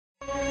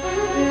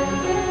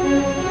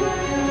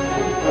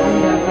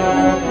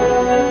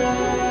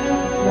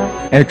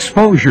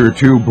Exposure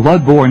to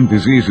bloodborne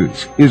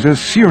diseases is a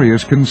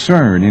serious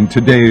concern in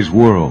today's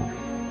world.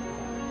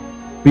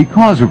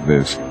 Because of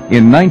this,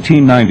 in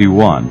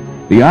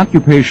 1991, the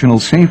Occupational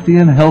Safety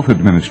and Health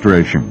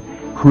Administration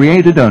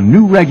created a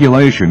new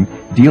regulation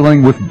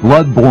dealing with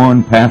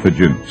bloodborne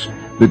pathogens,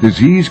 the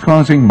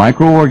disease-causing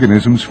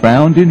microorganisms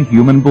found in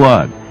human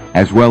blood,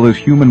 as well as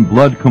human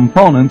blood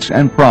components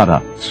and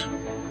products.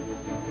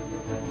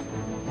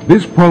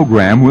 This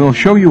program will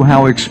show you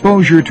how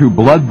exposure to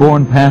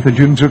bloodborne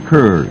pathogens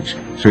occurs,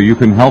 so you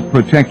can help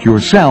protect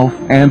yourself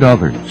and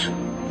others.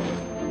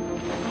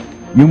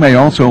 You may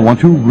also want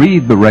to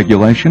read the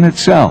regulation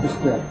itself.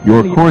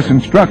 Your course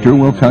instructor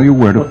will tell you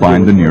where to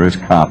find the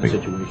nearest copy.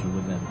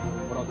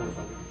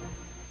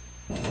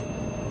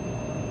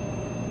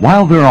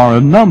 While there are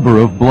a number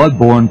of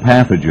bloodborne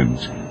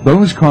pathogens,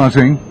 those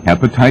causing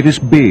hepatitis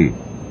B,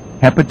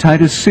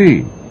 hepatitis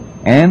C,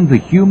 and the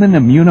human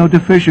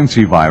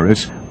immunodeficiency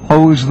virus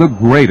pose the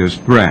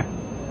greatest threat.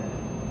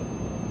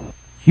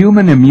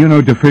 Human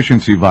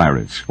immunodeficiency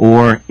virus,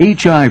 or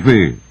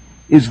HIV,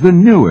 is the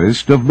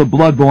newest of the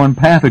bloodborne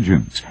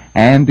pathogens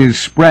and is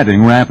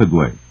spreading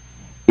rapidly.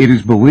 It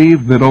is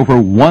believed that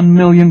over 1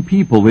 million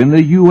people in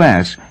the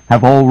U.S.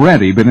 have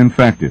already been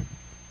infected.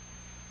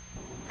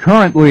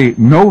 Currently,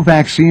 no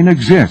vaccine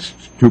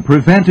exists to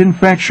prevent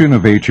infection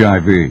of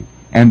HIV,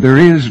 and there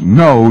is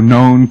no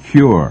known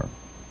cure.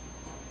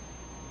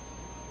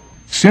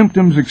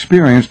 Symptoms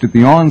experienced at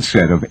the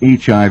onset of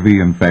HIV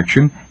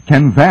infection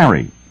can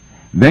vary.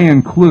 They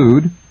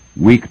include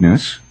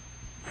weakness,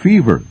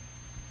 fever,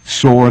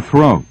 sore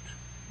throat,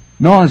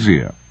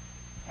 nausea,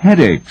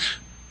 headaches,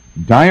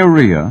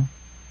 diarrhea,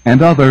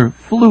 and other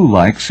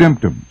flu-like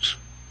symptoms.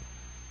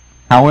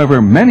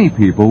 However, many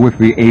people with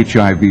the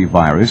HIV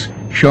virus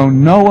show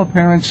no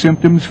apparent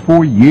symptoms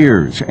for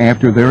years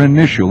after their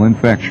initial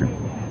infection.